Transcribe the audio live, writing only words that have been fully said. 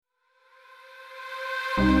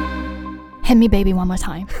Hit me, baby, one more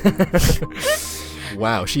time.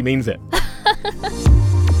 Wow, she means it.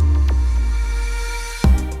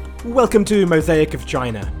 Welcome to Mosaic of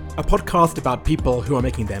China, a podcast about people who are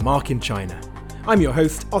making their mark in China. I'm your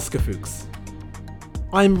host, Oscar Fuchs.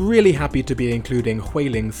 I'm really happy to be including Hui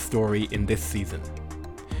Ling's story in this season.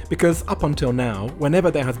 Because up until now,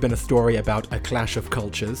 whenever there has been a story about a clash of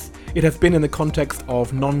cultures, it has been in the context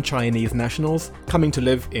of non-Chinese nationals coming to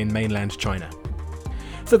live in mainland China.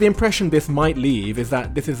 So the impression this might leave is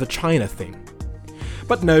that this is a China thing.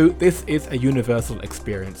 But no, this is a universal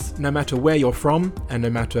experience, no matter where you're from and no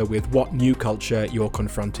matter with what new culture you're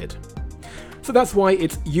confronted. So that's why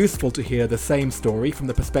it's useful to hear the same story from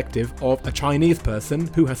the perspective of a Chinese person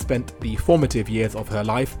who has spent the formative years of her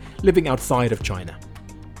life living outside of China.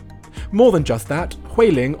 More than just that,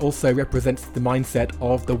 Hui Ling also represents the mindset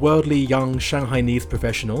of the worldly young Shanghainese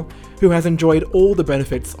professional who has enjoyed all the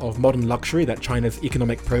benefits of modern luxury that China's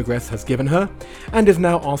economic progress has given her, and is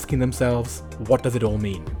now asking themselves, what does it all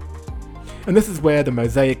mean? And this is where the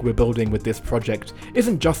mosaic we're building with this project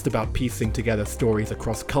isn't just about piecing together stories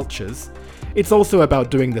across cultures, it's also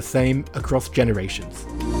about doing the same across generations.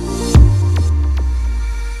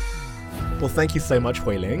 Well, thank you so much,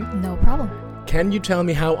 Hui Ling. No problem. Can you tell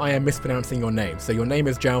me how I am mispronouncing your name? So your name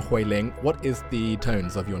is Zhao Hui Ling. What is the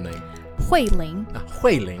tones of your name? Hui Ling.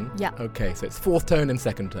 Hui Ling? Yeah. Okay, so it's fourth tone and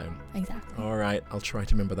second tone. Exactly. All right, I'll try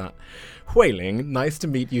to remember that. Hui Ling, nice to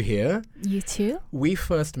meet you here. You too? We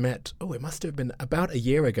first met, it must have been about a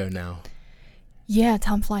year ago now. Yeah,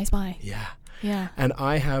 time flies by. Yeah. And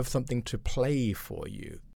I have something to play for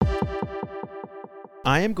you.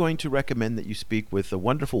 I am going to recommend that you speak with a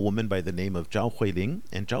wonderful woman by the name of Zhao Hui Ling.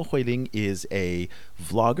 And Zhao Hui Ling is a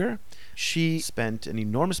vlogger. She spent an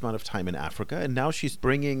enormous amount of time in Africa, and now she's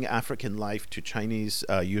bringing African life to Chinese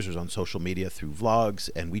users on social media through vlogs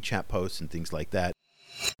and WeChat posts and things like that.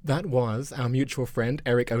 That was our mutual friend,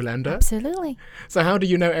 Eric Olander. Absolutely. So how do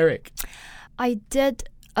you know Eric? I did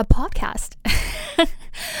a podcast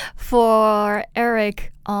for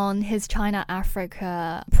Eric on his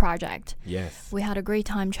China-Africa project. Yes. We had a great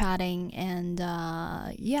time chatting, and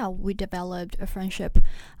we developed a friendship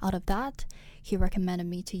out of that. He recommended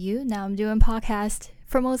me to you. Now I'm doing podcast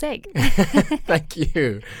for Mosaic. Thank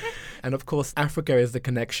you. And of course, Africa is the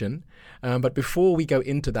connection. But before we go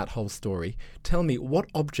into that whole story, tell me, what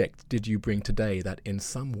object did you bring today that in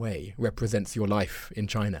some way represents your life in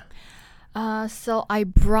China? So I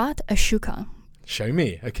brought a shuka. Show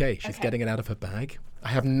me. Okay, she's getting it out of her bag. I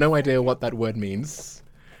have no idea what that word means.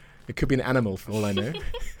 It could be an animal for all I know.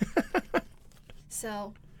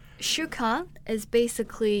 So, shuka is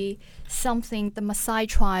basically something the Maasai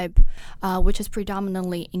tribe, which is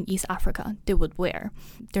predominantly in East Africa, they would wear.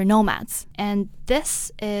 They're nomads. And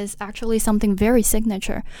this is actually something very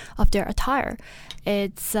signature of their attire.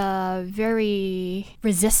 It's very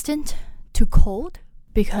resistant to cold,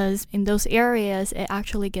 because in those areas, it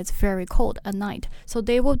actually gets very cold at night. So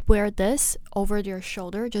they would wear this over their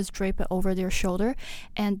shoulder, just drape it over their shoulder.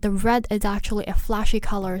 And the red is actually a flashy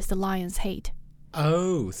color the lions hate.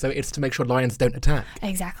 Oh, so it's to make sure lions don't attack.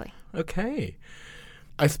 Exactly. Okay.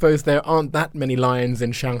 I suppose there aren't that many lions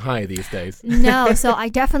in Shanghai these days. No, so I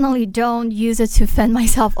definitely don't use it to fend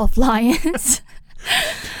myself off lions.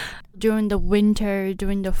 During the winter,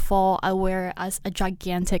 during the fall, I wear it as a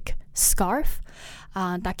gigantic scarf.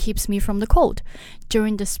 That keeps me from the cold.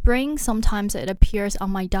 During the spring, sometimes it appears on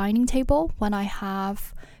my dining table when I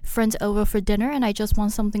have friends over for dinner and I just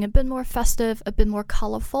want something a bit more festive, a bit more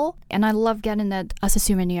colorful. And I love getting it as a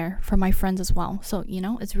souvenir for my friends as well. So,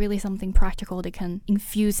 it's really something practical they can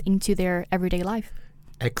infuse into their everyday life.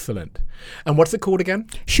 Excellent. And what's it called again?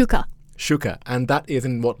 Shuka. Shuka. And that is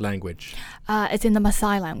in what language? It's in the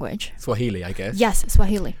Maasai language. Swahili, I guess. Yes,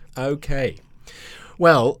 Swahili. Okay.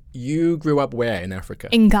 Well, you grew up where in Africa?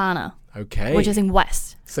 In Ghana. Okay. Which is in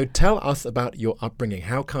West. So tell us about your upbringing.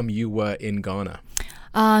 How come you were in Ghana?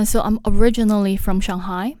 So I'm originally from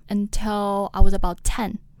Shanghai until I was about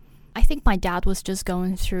 10. I think my dad was just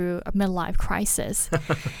going through a midlife crisis.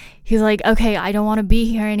 He's like, okay, I don't want to be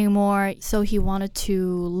here anymore. So he wanted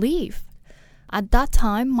to leave. At that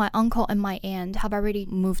time, my uncle and my aunt have already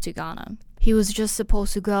moved to Ghana. He was just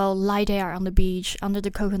supposed to go lie there on the beach under the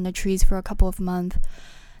coconut trees for a couple of months.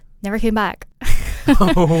 Never came back.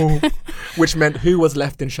 Oh, which meant who was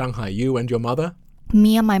left in Shanghai? You and your mother?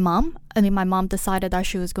 Me and my mom. My mom decided that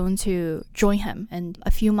she was going to join him. And a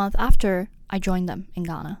few months after, I joined them in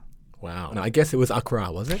Ghana. Wow. And I guess it was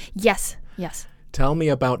Accra, was it? Yes. Tell me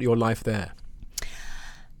about your life there.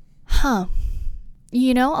 A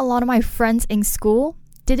lot of my friends in school,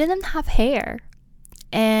 they didn't have hair.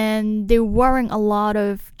 And they weren't a lot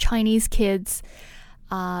of Chinese kids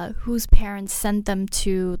whose parents sent them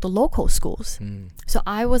to the local schools. So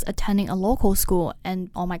I was attending a local school and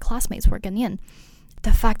all my classmates were Ghanaian.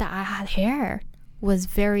 The fact that I had hair was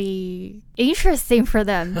very interesting for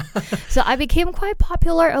them. So I became quite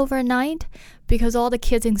popular overnight because all the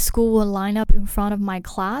kids in school would line up in front of my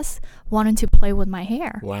class wanting to play with my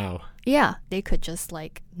hair. Wow. Yeah, they could just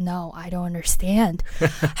like, no, I don't understand.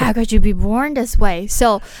 How could you be born this way?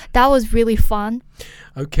 So that was really fun.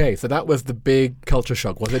 Okay, so that was the big culture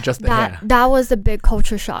shock. Was it just the hair? That was the big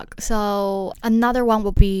culture shock. So another one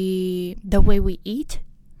would be the way we eat.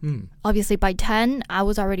 Obviously, by 10, I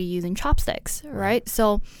was already using chopsticks, right?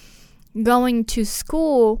 So going to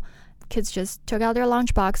school, kids just took out their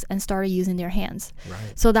lunchbox and started using their hands.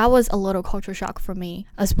 Right. So that was a little culture shock for me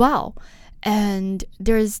as well. And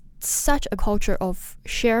there's such a culture of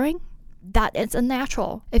sharing that it's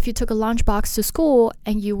unnatural. If you took a lunchbox to school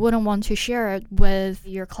and you wouldn't want to share it with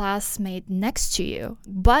your classmate next to you.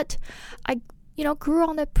 But I, grew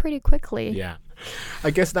on it pretty quickly. Yeah. I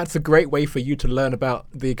guess that's a great way for you to learn about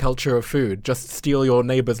the culture of food. Just steal your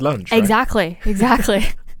neighbor's lunch, right? Exactly.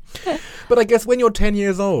 But I guess when you're 10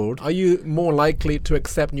 years old, are you more likely to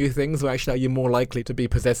accept new things, or actually are you more likely to be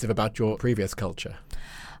possessive about your previous culture?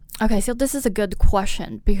 Okay, so this is a good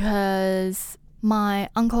question because my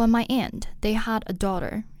uncle and my aunt, they had a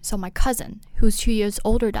daughter. So my cousin, who's 2 years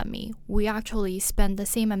older than me, we actually spent the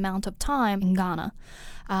same amount of time in Ghana.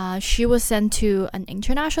 She was sent to an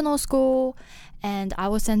international school and I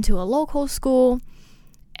was sent to a local school.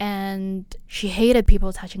 And she hated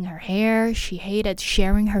people touching her hair. She hated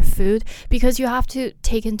sharing her food because you have to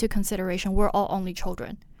take into consideration we're all only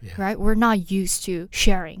children, right? We're not used to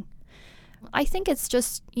sharing. I think it's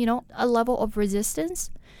just, a level of resistance.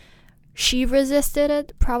 She resisted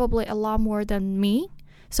it probably a lot more than me.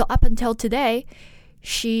 So up until today,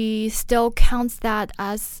 she still counts that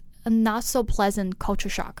as a not so pleasant culture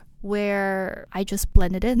shock where I just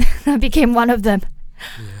blended in and became one of them.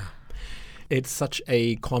 Yeah. It's such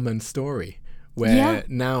a common story where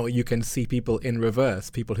now you can see people in reverse,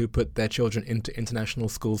 people who put their children into international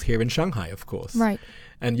schools here in Shanghai, of course. Right.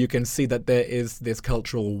 And you can see that there is this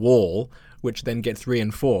cultural wall which then gets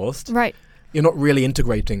reinforced. Right. You're not really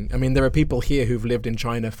integrating. I mean, there are people here who've lived in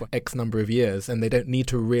China for X number of years and they don't need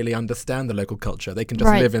to really understand the local culture. They can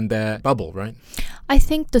just live in their bubble, right? I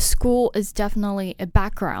think the school is definitely a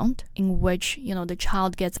background in which, the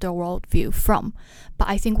child gets their worldview from. But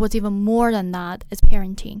I think what's even more than that is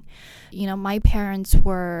parenting. My parents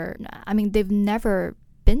they've never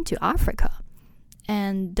been to Africa.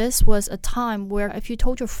 And this was a time where if you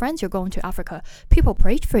told your friends you're going to Africa, people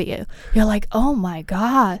prayed for you. You're like, oh my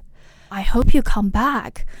God, I hope you come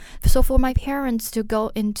back. So for my parents to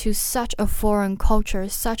go into such a foreign culture,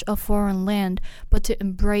 such a foreign land, but to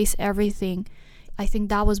embrace everything, I think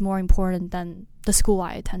that was more important than the school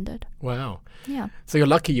I attended. Wow. Yeah. So you're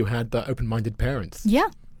lucky you had the open-minded parents. Yeah.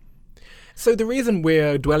 So the reason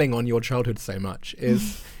we're dwelling on your childhood so much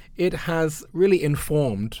is it has really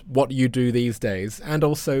informed what you do these days and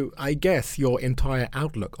also, I guess, your entire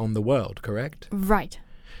outlook on the world, correct? Right.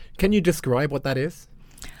 Can you describe what that is?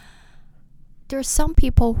 There are some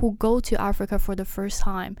people who go to Africa for the first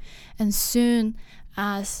time, and soon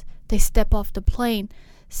as they step off the plane,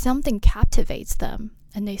 something captivates them,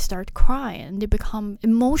 and they start crying, and they become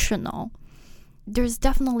emotional. There's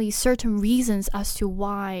definitely certain reasons as to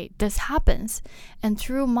why this happens. And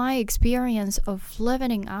through my experience of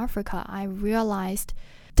living in Africa, I realized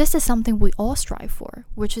this is something we all strive for,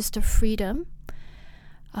 which is the freedom.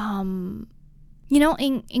 In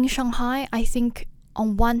Shanghai, I think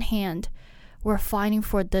on one hand, we're fighting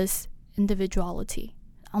for this individuality.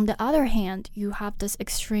 On the other hand, you have this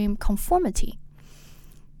extreme conformity.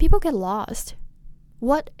 People get lost.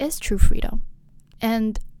 What is true freedom?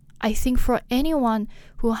 And I think for anyone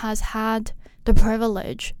who has had the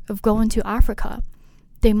privilege of going to Africa,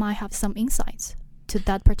 they might have some insights to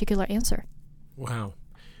that particular answer. Wow.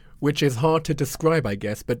 Which is hard to describe, I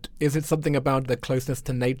guess, but is it something about the closeness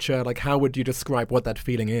to nature? Like, how would you describe what that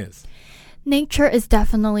feeling is? Nature is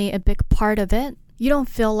definitely a big part of it. You don't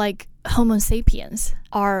feel like Homo sapiens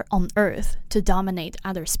are on Earth to dominate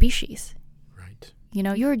other species. Right.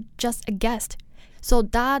 You're just a guest. So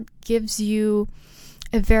that gives you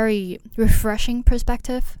a very refreshing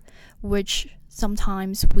perspective, which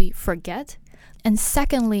sometimes we forget. And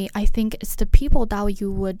secondly, I think it's the people that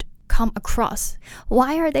you would come across.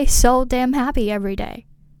 Why are they so damn happy every day?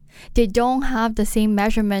 They don't have the same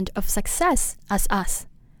measurement of success as us.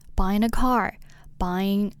 Buying a car,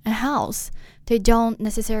 buying a house. They don't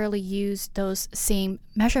necessarily use those same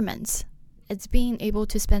measurements. It's being able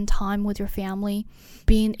to spend time with your family,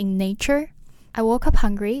 being in nature, I woke up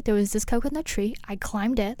hungry. There was this coconut tree. I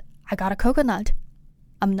climbed it. I got a coconut.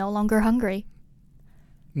 I'm no longer hungry.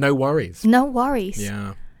 No worries. No worries.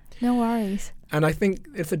 Yeah. No worries. And I think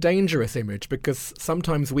it's a dangerous image because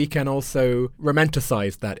sometimes we can also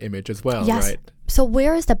romanticize that image as well, Yes. right? So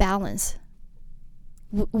where is the balance?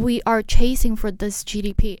 We are chasing for this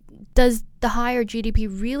GDP. Does the higher GDP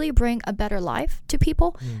really bring a better life to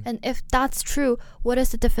people? And if that's true, what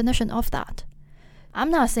is the definition of that? I'm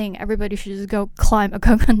not saying everybody should just go climb a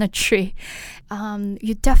coconut tree.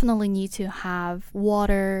 You definitely need to have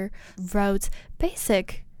water, roads,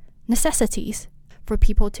 basic necessities for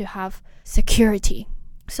people to have security.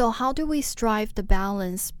 So how do we strive the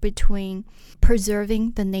balance between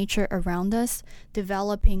preserving the nature around us,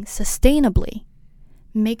 developing sustainably,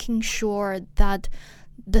 making sure that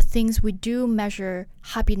the things we do measure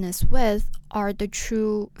happiness with are the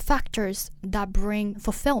true factors that bring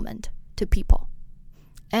fulfillment to people?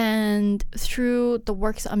 And through the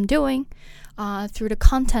works I'm doing, through the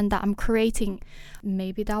content that I'm creating,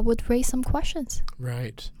 maybe that would raise some questions.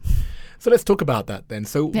 Right. So let's talk about that then.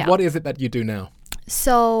 So what is it that you do now?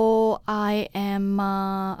 So I am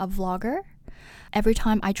a vlogger. Every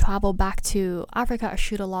time I travel back to Africa, I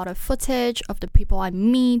shoot a lot of footage of the people I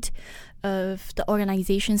meet, of the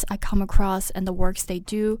organizations I come across and the works they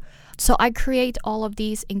do. So I create all of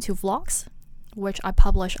these into vlogs, which I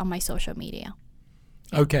publish on my social media.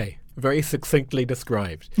 Okay, very succinctly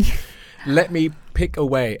described. Let me pick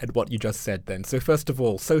away at what you just said then. So first of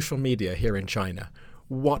all, social media here in China.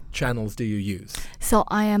 What channels do you use? So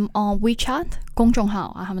I am on WeChat, 公众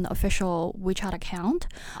号. I have an official WeChat account.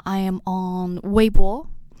 I am on Weibo,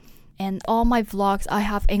 and all my vlogs, I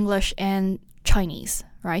have English and Chinese,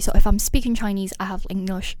 right? So if I'm speaking Chinese, I have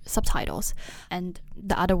English subtitles, and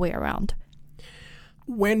the other way around.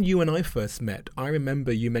 When you and I first met, I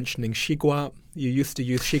remember you mentioning Xigua. You used to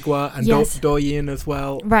use Xigua and Yes. Douyin as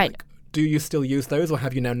well. Right. Like, do you still use those, or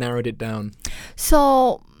have you now narrowed it down?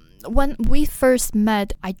 So when we first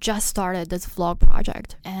met, I just started this vlog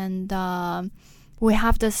project, and we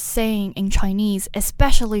have this saying in Chinese,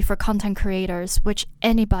 especially for content creators, which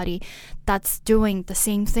anybody that's doing the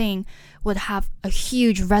same thing would have a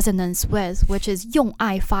huge resonance with, which is 用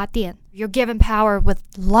爱发电. You're given power with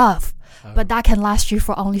love, but that can last you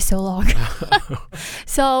for only so long.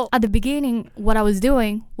 So at the beginning, what I was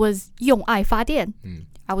doing was 用爱发电.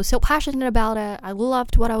 I was so passionate about it. I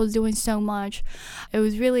loved what I was doing so much. It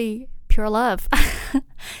was really pure love.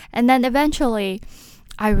 And then eventually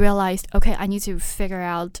I realized, okay, I need to figure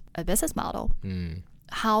out a business model.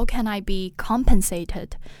 How can I be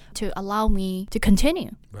compensated to allow me to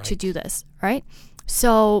continue to do this, right?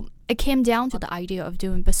 So it came down to the idea of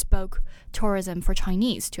doing bespoke tourism for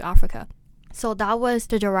Chinese to Africa. So that was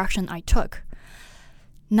the direction I took.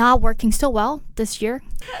 Not working so well this year.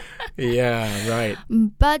 Yeah, right.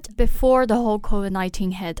 But before the whole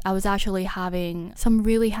COVID-19 hit, I was actually having some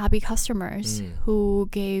really happy customers who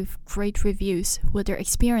gave great reviews with their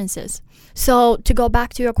experiences. So to go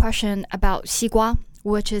back to your question about Xigua,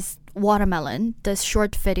 which is watermelon, this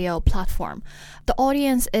short video platform, the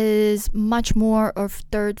audience is much more of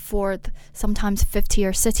third, fourth, sometimes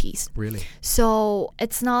fifth-tier cities. Really? So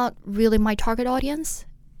it's not really my target audience.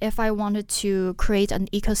 If I wanted to create an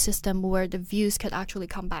ecosystem where the views could actually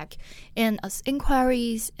come back in as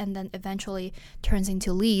inquiries and then eventually turns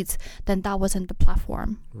into leads, then that wasn't the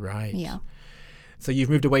platform. Right. Yeah. So you've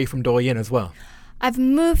moved away from Douyin as well? I've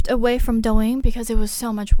moved away from Douyin because it was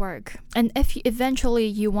so much work. And if eventually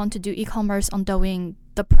you want to do e-commerce on Douyin,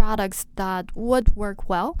 the products that would work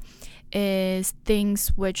well is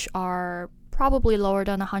things which are probably lower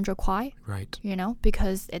than 100 kwai, Right. you know,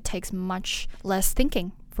 because it takes much less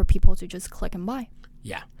thinking for people to just click and buy.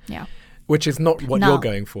 Yeah. Yeah. Which is not what No, you're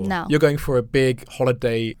going for. no. You're going for a big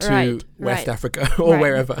holiday to Right, West right. Africa or Right.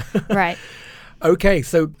 wherever. Right. Okay,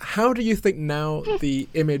 so how do you think now the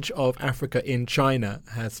image of Africa in China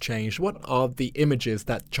has changed? What are the images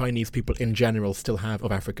that Chinese people in general still have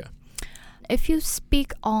of Africa? If you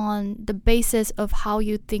speak on the basis of how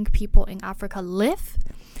you think people in Africa live,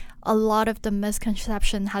 a lot of the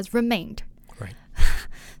misconception has remained. Right.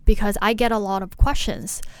 Because I get a lot of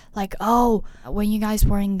questions like, oh, when you guys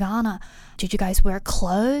were in Ghana, did you guys wear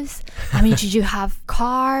clothes? I mean, did you have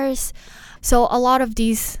cars? So a lot of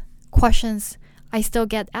these questions I still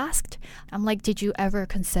get asked. I'm like, did you ever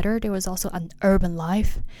consider there was also an urban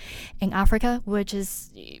life in Africa, which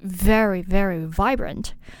is very, very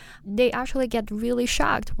vibrant? They actually get really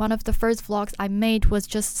shocked. One of the first vlogs I made was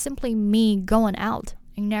just simply me going out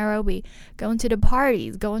in Nairobi, going to the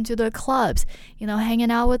parties, going to the clubs, you know,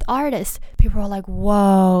 hanging out with artists. People are like,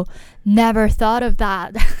 whoa, never thought of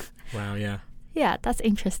that. Wow, yeah. Yeah, that's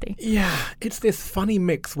interesting. Yeah, it's this funny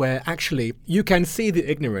mix where actually you can see the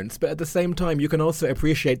ignorance, but at the same time you can also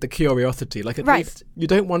appreciate the curiosity. Like at Right. least you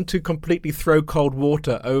don't want to completely throw cold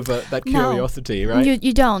water over that No. curiosity, right?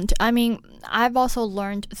 You don't. I mean, I've also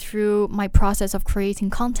learned through my process of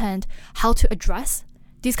creating content how to address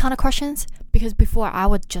these kind of questions, because before I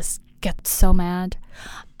would just get so mad.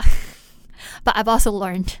 But I've also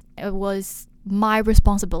learned it was my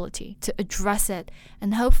responsibility to address it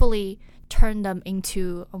and hopefully turn them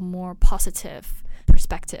into a more positive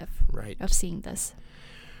perspective Right. of seeing this.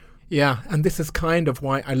 Yeah, and this is kind of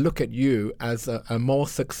why I look at you as a more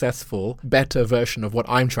successful, better version of what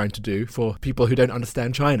I'm trying to do for people who don't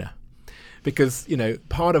understand China. Because, you know,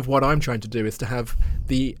 part of what I'm trying to do is to have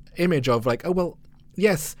the image of like, oh, well,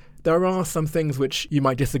 yes, there are some things which you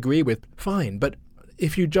might disagree with, fine. But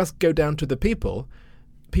if you just go down to the people,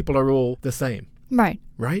 people are all the same, Right.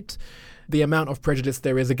 right? The amount of prejudice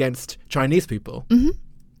there is against Chinese people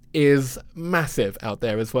is massive out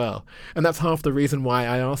there as well. And that's half the reason why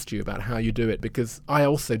I asked you about how you do it, because I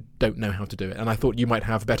also don't know how to do it. And I thought you might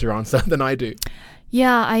have a better answer than I do.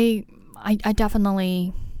 Yeah, I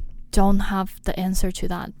definitely don't have the answer to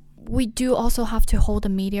that. We do also have to hold the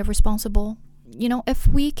media responsible. You know, if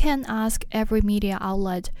we can ask every media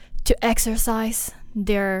outlet to exercise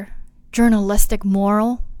their journalistic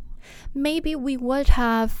moral, maybe we would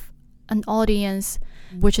have an audience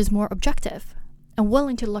which is more objective and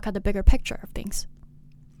willing to look at the bigger picture of things.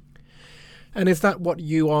 And is that what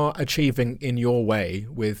you are achieving in your way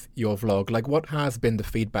with your vlog? Like, what has been the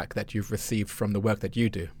feedback that you've received from the work that you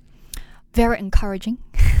do? Very encouraging,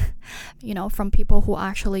 you know, from people who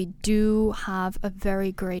actually do have a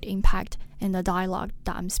very great impact in the dialogue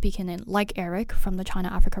that I'm speaking in, like Eric from the China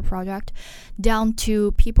Africa Project, down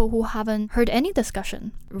to people who haven't heard any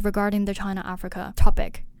discussion regarding the China Africa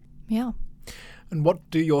topic. Yeah. And what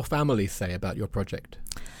do your family say about your project?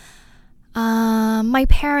 My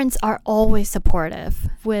parents are always supportive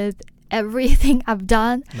with everything I've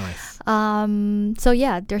done. Nice. So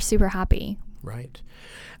yeah, they're super happy. Right.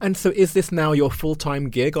 And so is this now your full-time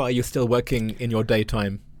gig, or are you still working in your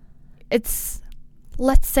daytime? It's,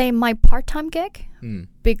 let's say, my part-time gig,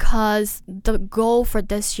 because the goal for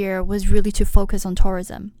this year was really to focus on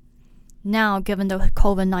tourism. Now, given the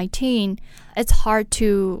COVID-19, it's hard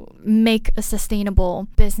to make a sustainable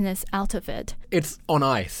business out of it. It's on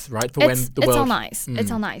ice, right? It's on ice.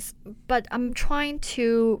 It's on ice. But I'm trying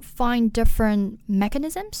to find different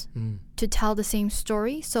mechanisms to tell the same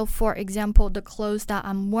story. So, for example, the clothes that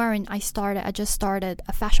I'm wearing, I just started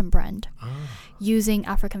a fashion brand using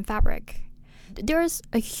African fabric. There's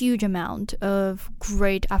a huge amount of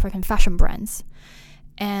great African fashion brands.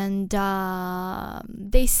 And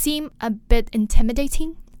they seem a bit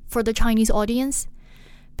intimidating for the Chinese audience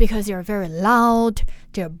because they're very loud,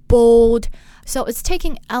 they're bold. So it's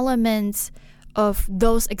taking elements of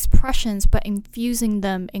those expressions but infusing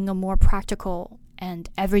them in a more practical and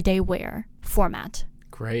everyday wear format.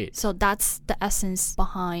 Great. So that's the essence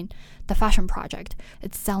behind the fashion project.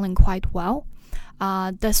 It's selling quite well.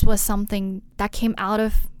 This was something that came out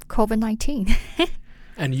of COVID-19.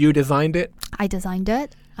 And you designed it? I designed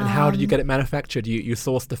it. And how did you get it manufactured? You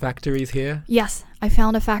sourced the factories here? Yes, I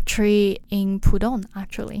found a factory in Pudong,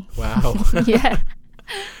 actually. Wow. Yeah.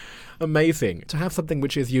 Amazing. To have something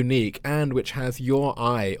which is unique and which has your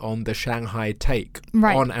eye on the Shanghai take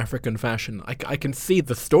Right. on African fashion. I can see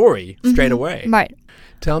the story straight away. Right.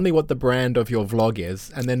 Tell me what the brand of your vlog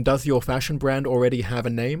is, and then does your fashion brand already have a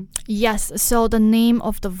name? Yes, so the name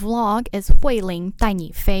of the vlog is 慧玲带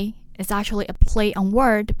你飞. It's actually a play on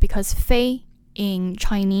word because 飞 in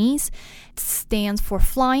Chinese stands for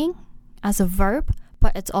flying as a verb,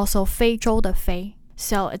 but it's also 非洲的非.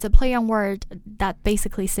 So it's a play on word that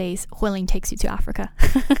basically says 慧玲 takes you to Africa.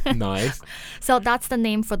 Nice. So that's the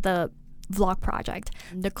name for the vlog project.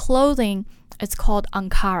 The clothing is called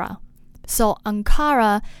Ankara. So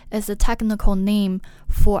Ankara is a technical name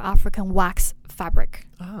for African wax fabric.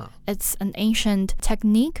 Ah. It's an ancient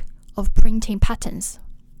technique of printing patterns.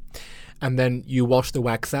 And then you wash the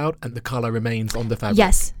wax out and the color remains on the fabric.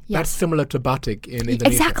 Yes, That's yes. similar to batik in Indonesia.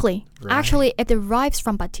 Exactly. Right. Actually, it derives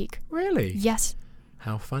from batik. Really? Yes.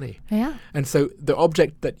 How funny. Yeah. And so the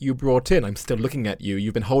object that you brought in, I'm still looking at you.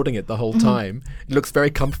 You've been holding it the whole time. It looks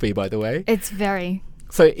very comfy, by the way. It's very...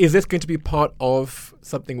 So is this going to be part of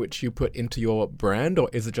something which you put into your brand, or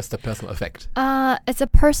is it just a personal effect? It's a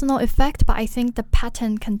personal effect, but I think the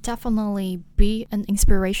pattern can definitely be an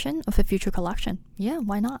inspiration of a future collection. Yeah,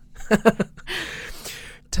 why not?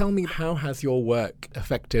 Tell me, how has your work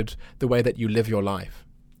affected the way that you live your life?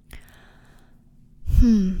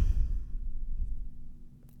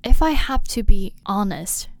 If I have to be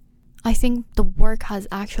honest, I think the work has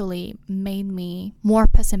actually made me more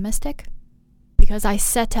pessimistic because I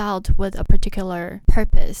set out with a particular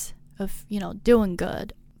purpose of, doing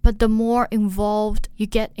good. But the more involved you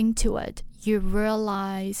get into it, you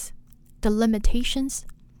realize the limitations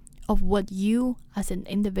of what you as an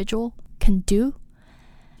individual can do.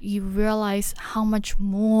 You realize how much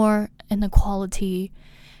more inequality,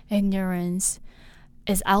 ignorance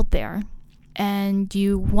is out there. And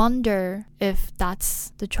you wonder if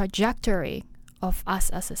that's the trajectory of us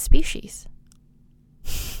as a species.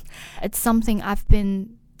 It's something I've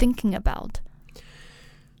been thinking about.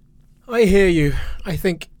 I hear you. I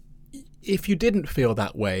think if you didn't feel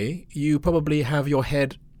that way, you probably have your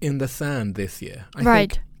head in the sand this year. I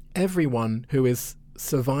think everyone who is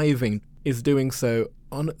surviving is doing so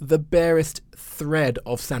on the barest thread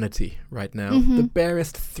of sanity right now, the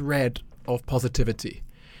barest thread of positivity.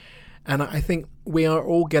 And I think we are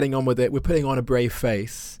all getting on with it. We're putting on a brave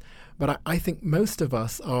face. But I think most of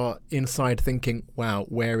us are inside thinking, wow,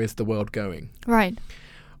 where is the world going? Right.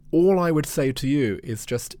 All I would say to you is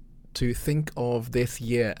just to think of this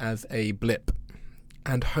year as a blip.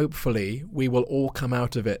 And hopefully we will all come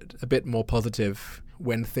out of it a bit more positive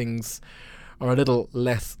when things are a little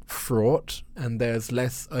less fraught and there's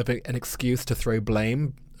less of an excuse to throw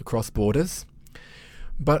blame across borders.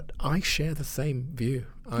 But I share the same view.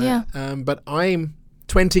 But I'm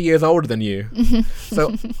 20 years older than you.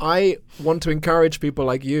 So I want to encourage people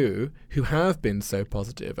like you who have been so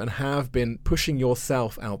positive and have been pushing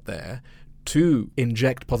yourself out there to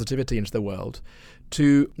inject positivity into the world,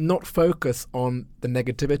 to not focus on the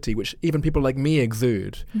negativity, which even people like me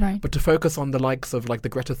exude, but to focus on the likes of like the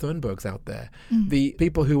Greta Thunbergs out there, the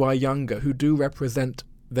people who are younger, who do represent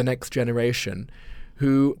the next generation,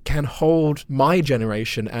 who can hold my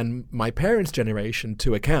generation and my parents' generation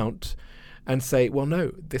to account and say, well,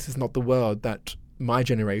 no, this is not the world that my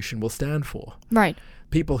generation will stand for. Right.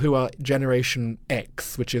 People who are Generation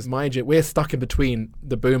X, which is we're stuck in between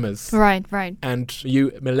the boomers. Right. And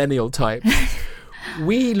you millennial types.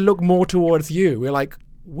 We look more towards you. We're like,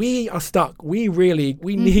 we are stuck. We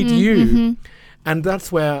need you. And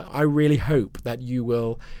that's where I really hope that you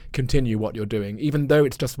will continue what you're doing, even though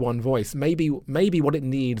it's just one voice. Maybe what it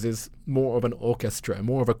needs is more of an orchestra,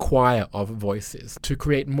 more of a choir of voices to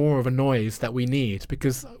create more of a noise that we need,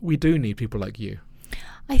 because we do need people like you.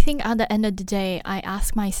 I think at the end of the day, I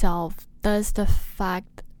ask myself, does the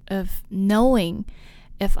fact of knowing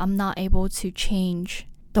if I'm not able to change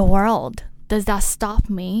the world, does that stop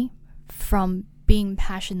me from being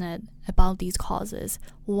passionate about these causes,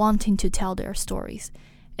 wanting to tell their stories?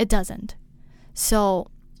 It doesn't. So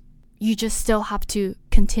you just still have to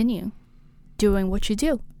continue doing what you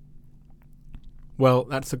do. Well,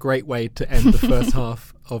 that's a great way to end the first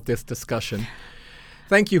half of this discussion.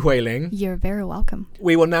 Thank you, Huiling. You're very welcome.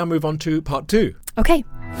 We will now move on to part 2. Okay.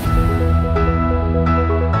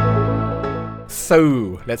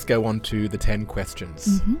 So let's go on to the 10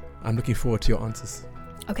 questions. I'm looking forward to your answers.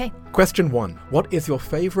 Okay. Question 1. What is your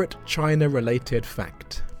favorite China-related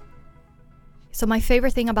fact? So my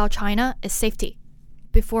favorite thing about China is safety.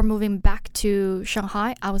 Before moving back to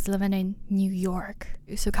Shanghai, I was living in New York.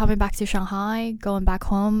 So coming back to Shanghai, going back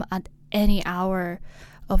home at any hour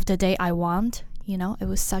of the day I want, it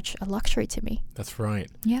was such a luxury to me. That's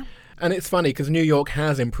right. Yeah. And it's funny because New York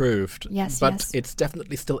has improved. Yes, but it's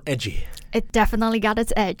definitely still edgy. It definitely got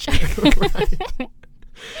its edge. Right.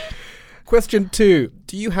 Question 2.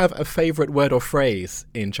 Do you have a favorite word or phrase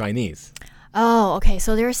in Chinese? Oh, okay.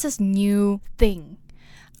 So there's this new thing.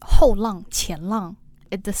 后浪,前浪.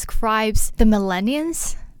 It describes the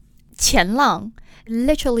millennials. 前浪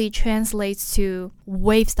literally translates to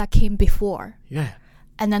waves that came before. Yeah.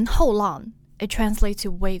 And then 后浪, it translates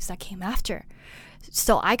to waves that came after.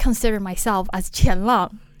 So I consider myself as 前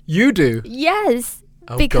浪. You do? Yes.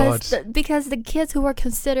 Oh, because God. Because the kids who are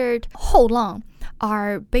considered 后浪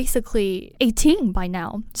are basically 18 by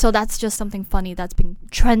now. So that's just something funny that's been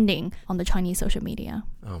trending on the Chinese social media.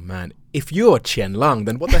 Oh, man. If you're Qianlang,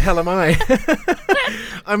 then what the hell am I?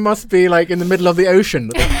 I must be like in the middle of the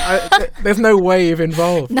ocean. There's no wave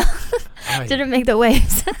involved. No, didn't make the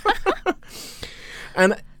waves.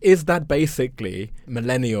 And is that basically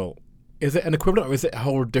millennial? Is it an equivalent or is it a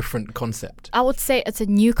whole different concept? I would say it's a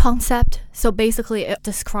new concept. So basically it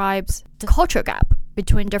describes the culture gap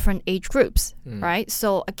between different age groups, right?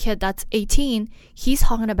 So a kid that's 18, he's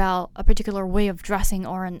talking about a particular way of dressing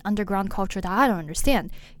or an underground culture that I don't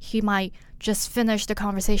understand. He might just finish the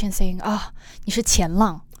conversation saying, 你是前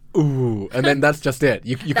浪. Ooh, and then that's just it.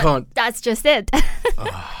 You can't. That's just it.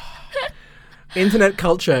 Internet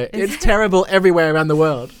culture, it's terrible everywhere around the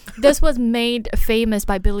world. This was made famous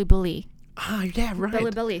by Bilibili. Ah, yeah, right.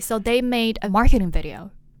 Bilibili. So they made a marketing video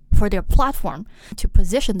for their platform to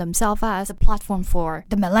position themselves as a platform for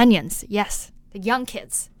the millennials. Yes, the young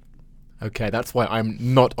kids. Okay, that's why I'm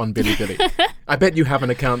not on Bilibili. I bet you have an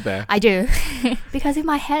account there. I do. Because in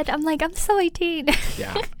my head, I'm like, I'm so 18.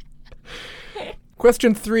 Yeah.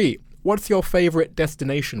 Question 3. What's your favorite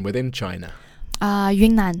destination within China?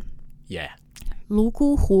 Yunnan. Yeah.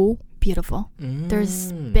 Luguhu. Beautiful.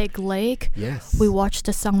 There's big lake. Yes. We watched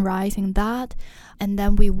the sunrise in that. And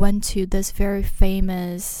then we went to this very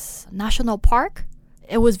famous national park.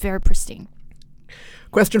 It was very pristine.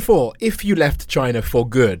 Question 4. If you left China for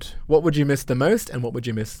good, what would you miss the most and what would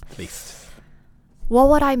you miss least? What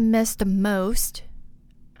would I miss the most?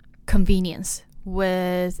 Convenience.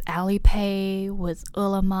 With Alipay, with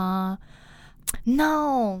Ele.me.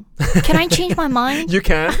 No. Can I change my mind? You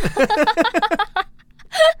can.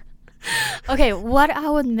 Okay, what I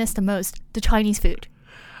would miss the most? The Chinese food.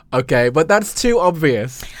 Okay, but that's too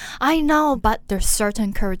obvious. I know, but there's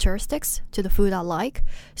certain characteristics to the food I like.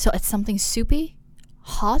 So it's something soupy,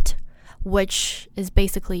 hot, which is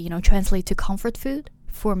basically, translate to comfort food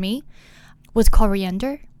for me, with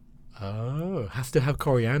coriander. Oh, has to have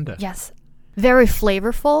coriander. Yes. Very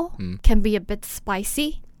flavorful, can be a bit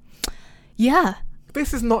spicy. Yeah.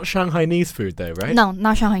 This is not Shanghainese food though, right? No,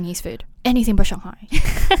 not Shanghainese food. Anything but Shanghai.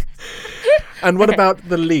 And what about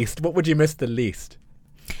the least? What would you miss the least?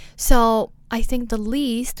 So I think the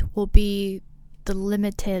least will be the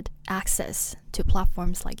limited access to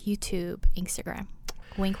platforms like YouTube, Instagram.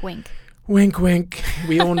 Wink, wink. Wink, wink.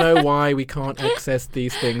 We all know why we can't access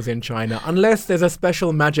these things in China unless there's a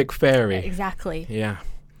special magic fairy. Exactly. Yeah.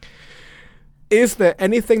 Is there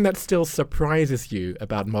anything that still surprises you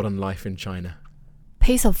about modern life in China?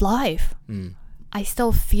 Pace of life. I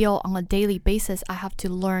still feel on a daily basis I have to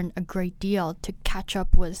learn a great deal to catch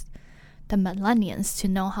up with the millennials, to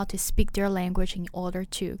know how to speak their language in order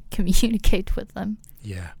to communicate with them.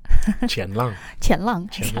 Yeah. Qianlang. Qianlang.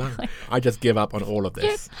 Qianlang. I just give up on all of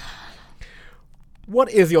this. What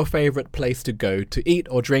is your favorite place to go to eat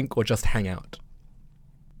or drink or just hang out?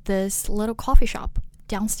 This little coffee shop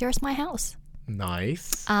downstairs my house.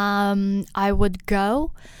 Nice. I would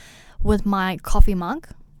go with my coffee mug.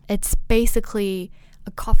 It's basically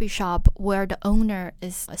a coffee shop where the owner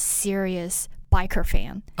is a serious biker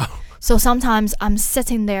fan. Oh. So sometimes I'm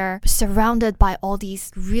sitting there surrounded by all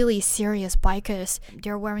these really serious bikers.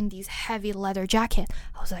 They're wearing these heavy leather jackets.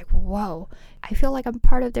 I was like, whoa, I feel like I'm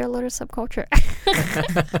part of their little subculture.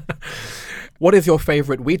 What is your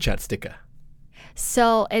favorite WeChat sticker?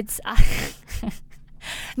 So it's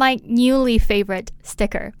my newly favorite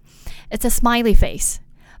sticker. It's a smiley face,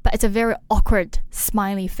 but it's a very awkward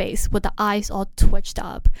smiley face with the eyes all twitched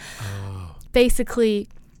up. Oh. Basically,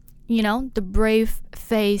 the brave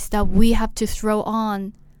face that we have to throw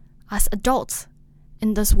on as adults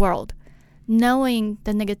in this world. Knowing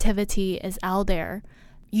the negativity is out there,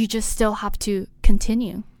 you just still have to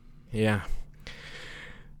continue. Yeah.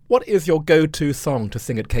 What is your go-to song to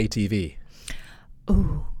sing at KTV?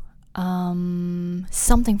 Ooh,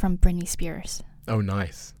 something from Britney Spears. Oh,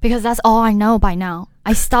 nice. Because that's all I know by now.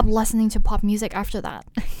 I stopped listening to pop music after that.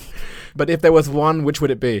 But if there was one, which would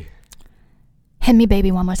it be? Hit Me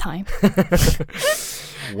Baby One More Time.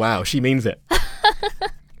 Wow, she means it.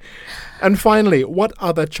 And finally, what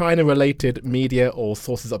other China-related media or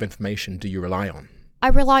sources of information do you rely on? I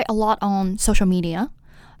rely a lot on social media.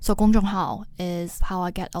 So 公众号 is how I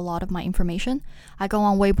get a lot of my information. I go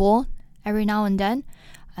on Weibo every now and then,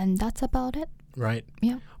 and that's about it. Right.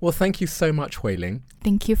 Yeah. Well, thank you so much, Huiling.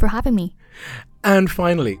 Thank you for having me. And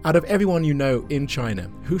finally, out of everyone you know in China,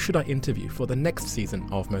 who should I interview for the next season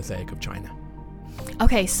of Mosaic of China?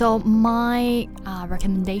 Okay, so my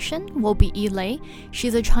recommendation will be Yilei.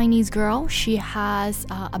 She's a Chinese girl. She has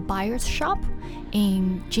a buyer's shop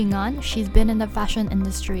in Jing'an. She's been in the fashion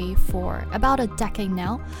industry for about a decade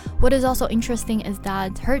now. What is also interesting is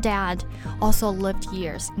that her dad also lived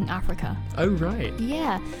years in Africa. Oh, right.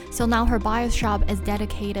 Yeah, so now her buyer's shop is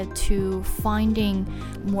dedicated to finding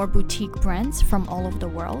more boutique brands from all over the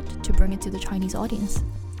world to bring it to the Chinese audience.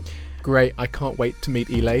 Great. I can't wait to meet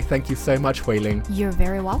Yilei. Thank you so much, Huiling. You're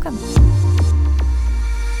very welcome.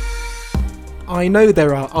 I know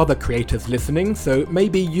there are other creators listening, so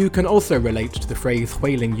maybe you can also relate to the phrase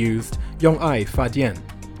Huiling used, 用爱发电.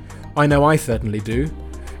 I know I certainly do.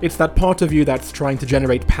 It's that part of you that's trying to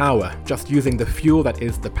generate power, just using the fuel that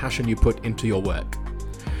is the passion you put into your work.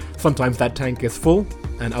 Sometimes that tank is full,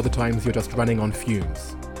 and other times you're just running on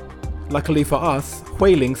fumes. Luckily for us,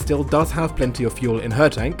 Huiling still does have plenty of fuel in her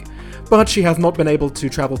tank, But she has not been able to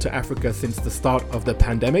travel to Africa since the start of the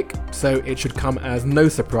pandemic, so it should come as no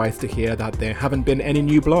surprise to hear that there haven't been any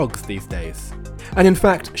new blogs these days. And in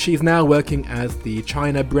fact, she's now working as the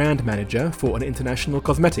China brand manager for an international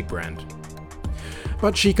cosmetic brand.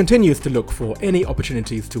 But she continues to look for any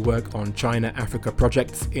opportunities to work on China-Africa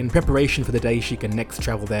projects in preparation for the day she can next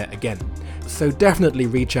travel there again. So definitely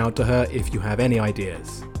reach out to her if you have any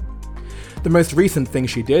ideas. The most recent thing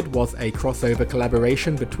she did was a crossover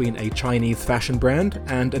collaboration between a Chinese fashion brand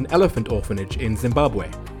and an elephant orphanage in Zimbabwe.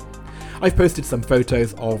 I've posted some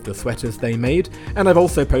photos of the sweaters they made, and I've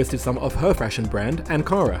also posted some of her fashion brand,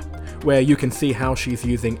 Ankara, where you can see how she's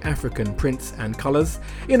using African prints and colours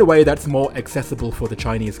in a way that's more accessible for the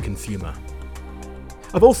Chinese consumer.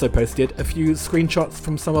 I've also posted a few screenshots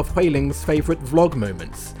from some of Huiling's favourite vlog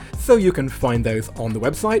moments, so you can find those on the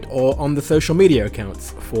website or on the social media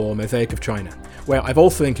accounts for Mosaic of China, where I've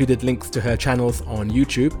also included links to her channels on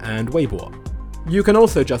YouTube and Weibo. You can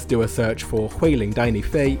also just do a search for Huiling Daini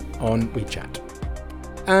Fei on WeChat.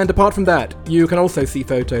 And apart from that, you can also see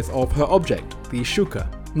photos of her object, the shuka,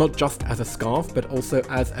 not just as a scarf but also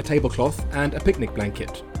as a tablecloth and a picnic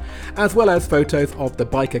blanket, as well as photos of the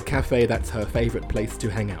biker cafe that's her favourite place to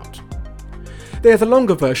hang out. There's a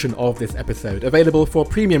longer version of this episode available for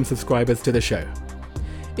premium subscribers to the show.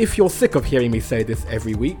 If you're sick of hearing me say this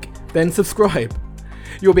every week, then subscribe.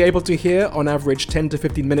 You'll be able to hear on average 10 to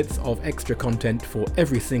 15 minutes of extra content for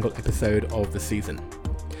every single episode of the season.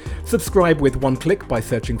 Subscribe with one click by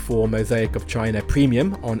searching for Mosaic of China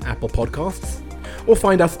Premium on Apple Podcasts, or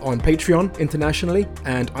find us on Patreon internationally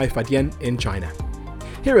and iFadian in China.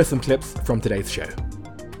 Here are some clips from today's show.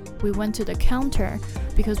 We went to the counter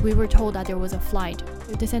because we were told that there was a flight.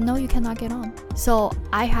 They said, no, you cannot get on. So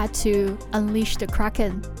I had to unleash the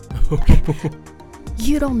Kraken.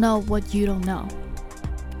 You don't know what you don't know.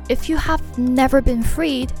 If you have never been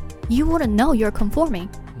freed, you wouldn't know you're conforming.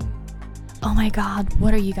 Oh my God,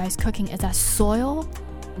 what are you guys cooking? Is that soil?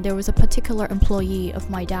 There was a particular employee of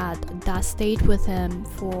my dad that stayed with him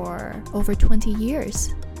for over 20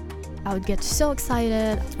 years. I would get so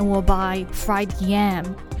excited and will buy fried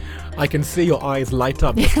yam. I can see your eyes light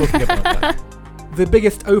up just talking about that. The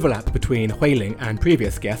biggest overlap between Huiling and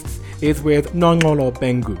previous guests is with Nongolo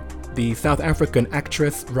Bengu, the South African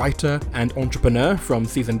actress, writer and entrepreneur from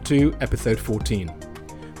Season 2, Episode 14.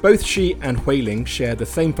 Both she and Huiling share the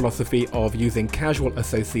same philosophy of using casual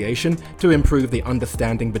association to improve the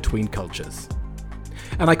understanding between cultures.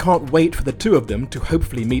 And I can't wait for the two of them to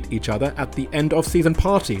hopefully meet each other at the end of season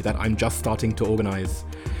party that I'm just starting to organise.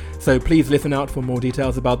 So please listen out for more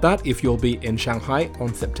details about that if you'll be in Shanghai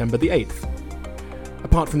on September the 8th.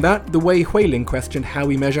 Apart from that, the way Huiling questioned how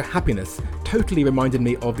we measure happiness totally reminded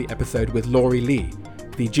me of the episode with Laurie Lee,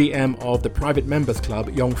 the GM of the private members club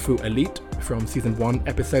Yongfu Elite from Season 1,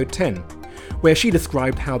 Episode 10, where she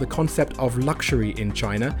described how the concept of luxury in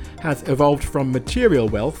China has evolved from material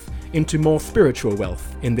wealth into more spiritual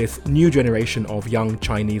wealth in this new generation of young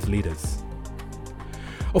Chinese leaders.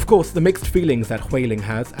 Of course, the mixed feelings that Huiling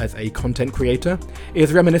has as a content creator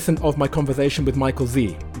is reminiscent of my conversation with Michael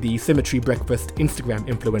Z, the Symmetry Breakfast Instagram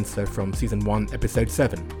influencer from Season 1, Episode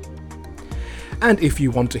 7. And if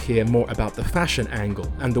you want to hear more about the fashion angle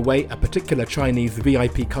and the way a particular Chinese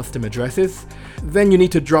VIP customer dresses, then you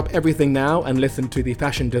need to drop everything now and listen to the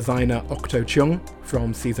fashion designer Octo Chung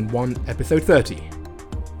from Season 1, Episode 30.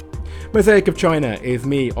 Mosaic of China is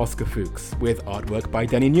me, Oscar Fuchs, with artwork by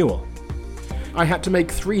Denny Newell. I had to make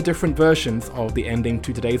 3 different versions of the ending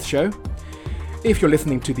to today's show. If you're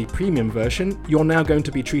listening to the premium version, you're now going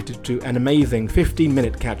to be treated to an amazing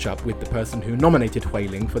 15-minute catch-up with the person who nominated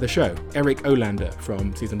Huiling for the show, Eric Olander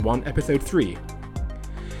from Season 1, Episode 3.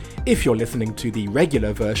 If you're listening to the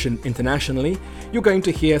regular version internationally, you're going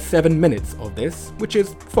to hear 7 minutes of this, which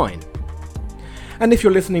is fine. And if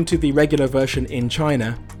you're listening to the regular version in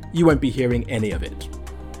China, you won't be hearing any of it.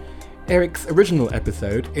 Eric's original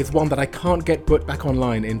episode is one that I can't get put back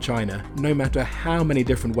online in China, no matter how many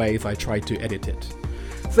different ways I try to edit it.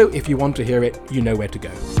 So if you want to hear it, you know where to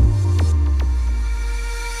go.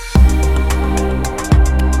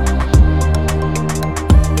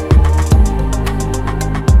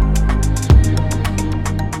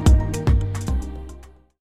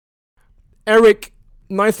 Eric,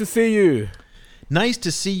 nice to see you. Nice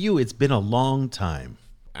to see you. It's been a long time.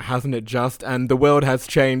 Hasn't it just? And the world has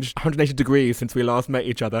changed 180 degrees since we last met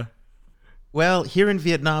each other. Well, here in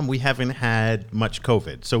Vietnam, we haven't had much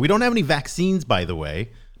COVID. So we don't have any vaccines, by the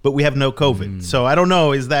way, but we have no COVID. So I don't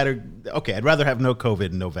know, is that... Okay, I'd rather have no COVID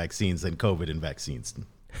and no vaccines than COVID and vaccines.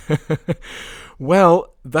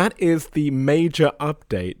 Well, that is the major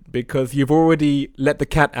update because you've already let the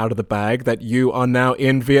cat out of the bag that you are now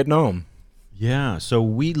in Vietnam. Yeah, so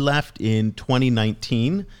we left in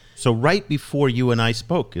 2019. So right before you and I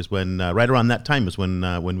spoke is when, right around that time is when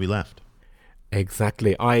we left.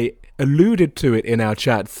 Exactly. I alluded to it in our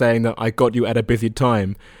chat saying that I got you at a busy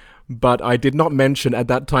time, but I did not mention at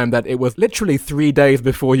that time that it was literally 3 days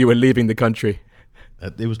before you were leaving the country.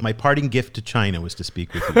 It was my parting gift to China was to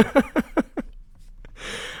speak with you.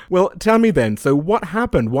 Well, tell me then, so what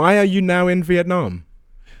happened? Why are you now in Vietnam?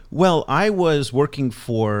 Well, I was working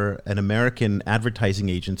for an American advertising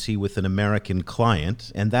agency with an American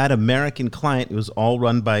client, and that American client was all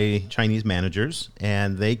run by Chinese managers,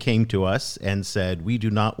 and they came to us and said, we do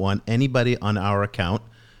not want anybody on our account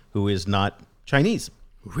who is not Chinese.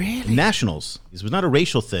 Really? Nationals. This was not a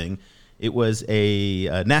racial thing. It was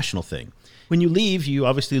a national thing. When you leave, you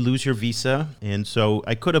obviously lose your visa, and so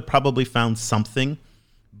I could have probably found something,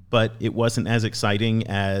 but it wasn't as exciting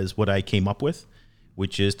as what I came up with,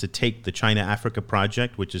 which is to take the China-Africa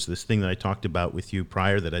project, which is this thing that I talked about with you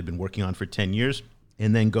prior that I'd been working on for 10 years,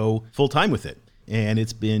 and then go full-time with it. And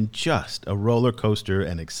it's been just a roller coaster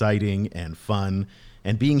and exciting and fun.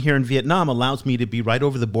 And being here in Vietnam allows me to be right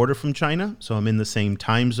over the border from China, so I'm in the same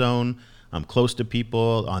time zone. I'm close to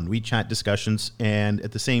people on WeChat discussions, and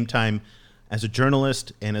at the same time, as a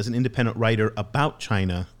journalist and as an independent writer about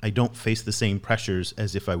China, I don't face the same pressures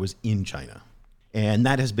as if I was in China. And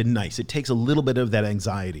that has been nice. It takes a little bit of that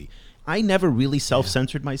anxiety. I never really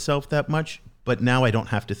self-censored myself that much, but now I don't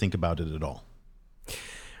have to think about it at all.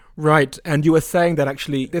 Right, and you were saying that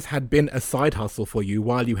actually this had been a side hustle for you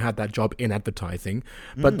while you had that job in advertising,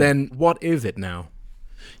 but then what is it now?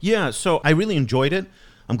 Yeah, so I really enjoyed it.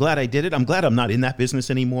 I'm glad I did it. I'm glad I'm not in that business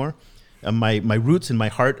anymore. My roots and my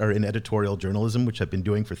heart are in editorial journalism, which I've been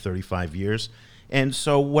doing for 35 years. And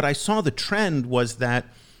so what I saw the trend was that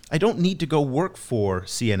I don't need to go work for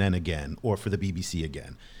CNN again or for the BBC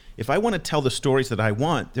again. If I want to tell the stories that I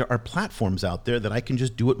want, there are platforms out there that I can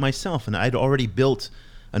just do it myself. And I'd already built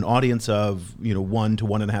an audience of 1 to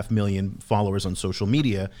 1.5 million followers on social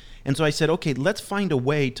media. And so I said, okay, let's find a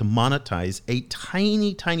way to monetize a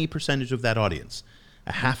tiny, tiny percentage of that audience,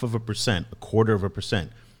 0.5%, 1/4%.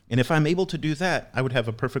 And if I'm able to do that, I would have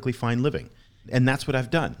a perfectly fine living. And that's what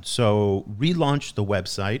I've done. So relaunched the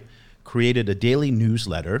website, created a daily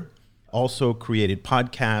newsletter, also created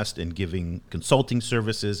podcast and giving consulting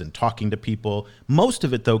services and talking to people. Most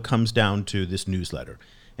of it, though, comes down to this newsletter.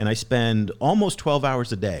 And I spend almost 12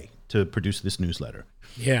 hours a day to produce this newsletter,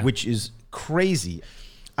 which is crazy.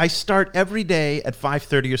 I start every day at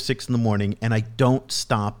 5:30 or 6 in the morning, and I don't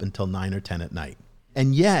stop until 9 or 10 at night.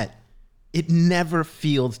 And yet, it never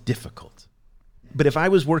feels difficult. But if I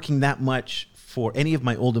was working that much for any of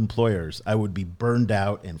my old employers, I would be burned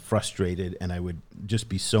out and frustrated, and I would just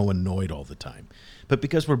be so annoyed all the time. But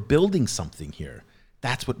because we're building something here,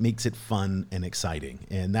 that's what makes it fun and exciting.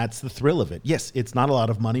 And that's the thrill of it. Yes, it's not a lot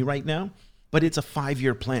of money right now, but it's a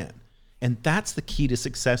 5-year plan. And that's the key to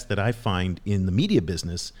success that I find in the media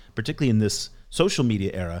business, particularly in this social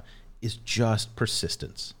media era, is just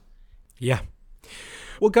persistence. Yeah.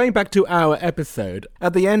 Well, going back to our episode,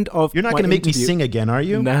 at the end of You're not going to make me sing again, are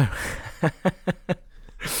you? No.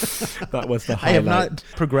 That was the highlight. I have not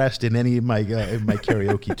progressed in any of my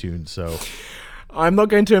karaoke tunes, so... I'm not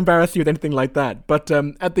going to embarrass you with anything like that. But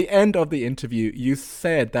at the end of the interview, you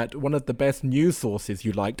said that one of the best news sources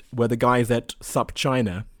you liked were the guys at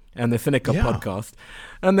SupChina and the Sinica podcast.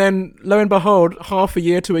 And then, lo and behold, half a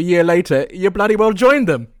year to a year later, you bloody well joined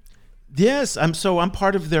them. Yes, I'm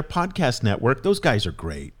part of their podcast network. Those guys are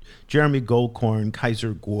great. Jeremy Goldkorn,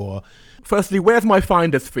 Kaiser Kuo. Firstly, where's my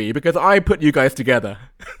finder's fee? Because I put you guys together.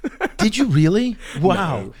 Did you really?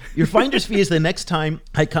 Wow. No. Your finder's fee is the next time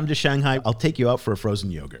I come to Shanghai, I'll take you out for a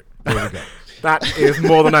frozen yogurt. There we go. That is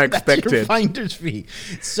more than I expected. That's your finder's fee.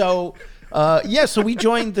 So, so we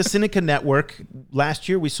joined the Sinica network. Last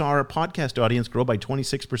year, we saw our podcast audience grow by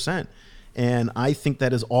 26%. And I think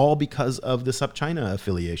that is all because of the SupChina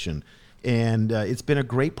affiliation. And it's been a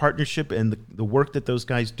great partnership, and the work that those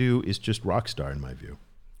guys do is just rock star in my view.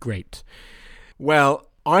 Great. Well,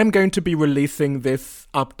 I'm going to be releasing this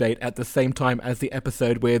update at the same time as the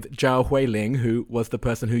episode with Zhao Huiling, who was the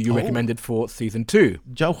person who you recommended for season 2.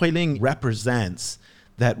 Zhao Huiling represents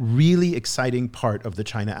that really exciting part of the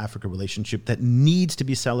China-Africa relationship that needs to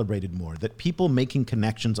be celebrated more, that people making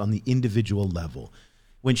connections on the individual level.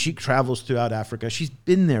 When she travels throughout Africa, she's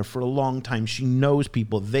been there for a long time. She knows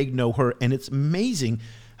people, they know her, and it's amazing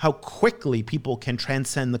how quickly people can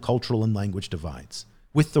transcend the cultural and language divides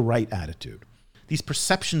with the right attitude. these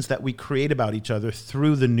perceptions that we create about each other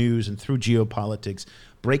through the news and through geopolitics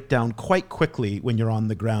break down quite quickly when you're on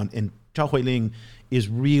the ground. And Zhao Huiling is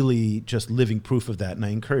really just living proof of that. And I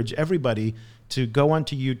encourage everybody to go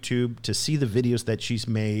onto YouTube to see the videos that she's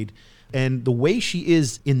made. And the way she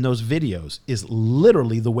is in those videos is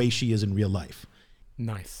literally the way she is in real life.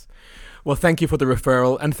 Nice. Well, thank you for the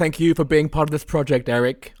referral, and thank you for being part of this project,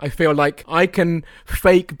 Eric. I feel like I can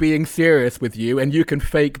fake being serious with you, and you can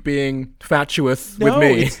fake being fatuous with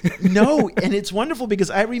me. And it's wonderful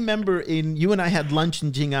because I remember you and I had lunch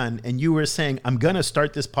in Jing'an, and you were saying, I'm going to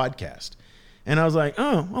start this podcast. And I was like,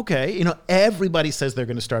 oh, okay. You know, everybody says they're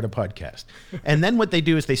going to start a podcast. And then what they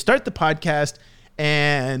do is they start the podcast,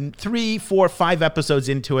 and 3, 4, 5 episodes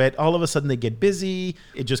into it, all of a sudden they get busy.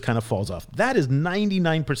 It just kind of falls off. That is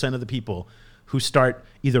 99% of the people who start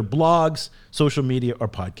either blogs, social media, or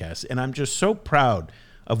podcasts. And I'm just so proud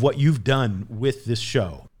of what you've done with this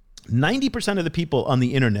show. 90% of the people on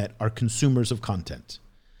the internet are consumers of content.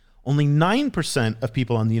 Only 9% of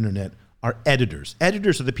people on the internet are editors.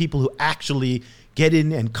 Editors are the people who actually get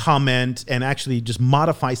in and comment and actually just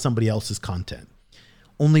modify somebody else's content.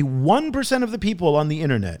 Only 1% of the people on the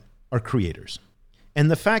internet are creators.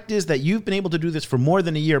 And the fact is that you've been able to do this for more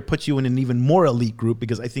than a year puts you in an even more elite group,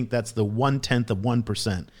 because I think that's the 1/10 of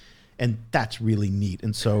 1%. And that's really neat.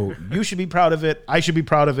 And so you should be proud of it. I should be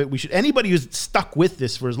proud of it. Anybody who's stuck with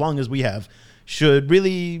this for as long as we have should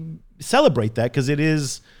really celebrate that, because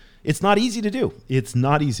it's not easy to do. It's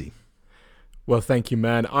not easy. Well, thank you,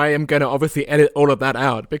 man. I am going to obviously edit all of that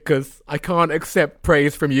out because I can't accept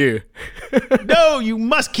praise from you. No, you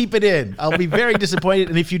must keep it in. I'll be very disappointed.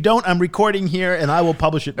 And if you don't, I'm recording here and I will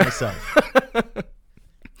publish it myself.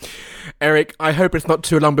 Eric, I hope it's not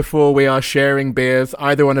too long before we are sharing beers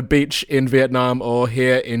either on a beach in Vietnam or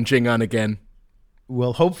here in Jing'an again.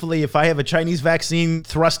 Well, hopefully if I have a Chinese vaccine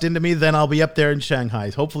thrust into me, then I'll be up there in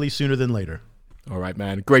Shanghai. Hopefully sooner than later. All right,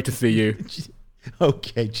 man. Great to see you.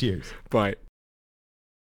 Okay, cheers. Bye.